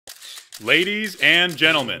Ladies and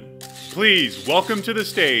gentlemen, please welcome to the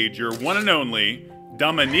stage your one and only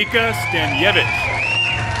Dominika Staniewicz.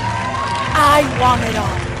 I want it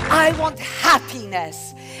all. I want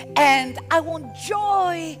happiness, and I want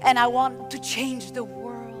joy, and I want to change the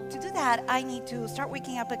world. To do that, I need to start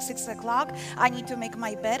waking up at 6 o'clock. I need to make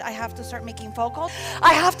my bed. I have to start making phone calls.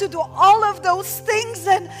 I have to do all of those things,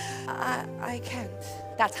 and I can't.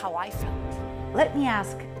 That's how I felt. Let me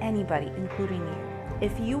ask anybody, including you,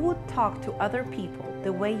 if you would talk to other people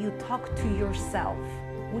the way you talk to yourself,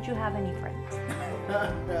 would you have any friends?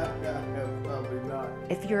 Probably not.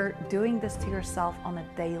 If you're doing this to yourself on a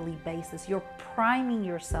daily basis, you're priming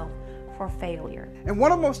yourself for failure. And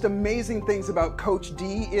one of the most amazing things about Coach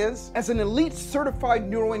D is, as an elite certified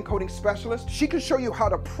neuroencoding specialist, she can show you how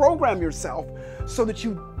to program yourself so that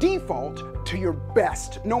you default to your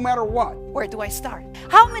best, no matter what. Where do I start?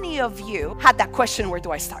 How many of you had that question, where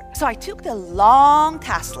do I start? So I took the long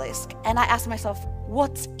task list and I asked myself,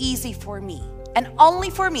 what's easy for me? And only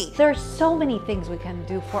for me. There are so many things we can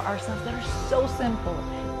do for ourselves that are so simple.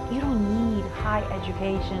 You don't need high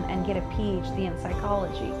education and get a PhD in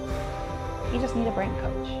psychology. You just need a brain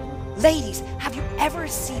coach. Ladies, have you ever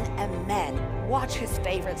seen a man watch his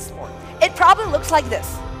favorite sport? It probably looks like this.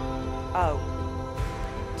 Oh,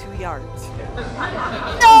 2 yards.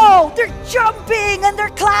 No, they're jumping and they're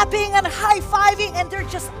clapping and high-fiving and they're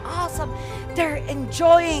just awesome. They're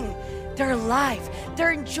enjoying their life.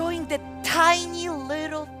 They're enjoying the tiny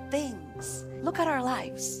little things. Look at our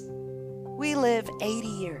lives. We live 80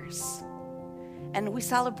 years and we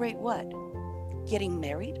celebrate what? Getting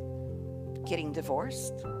married, getting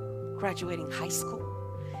divorced, graduating high school,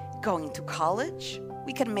 going to college.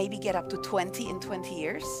 We can maybe get up to 20 in 20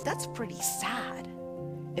 years. That's pretty sad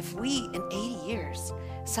if we in 80 years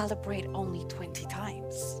celebrate only 20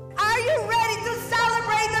 times. Are you ready to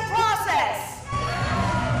celebrate the process?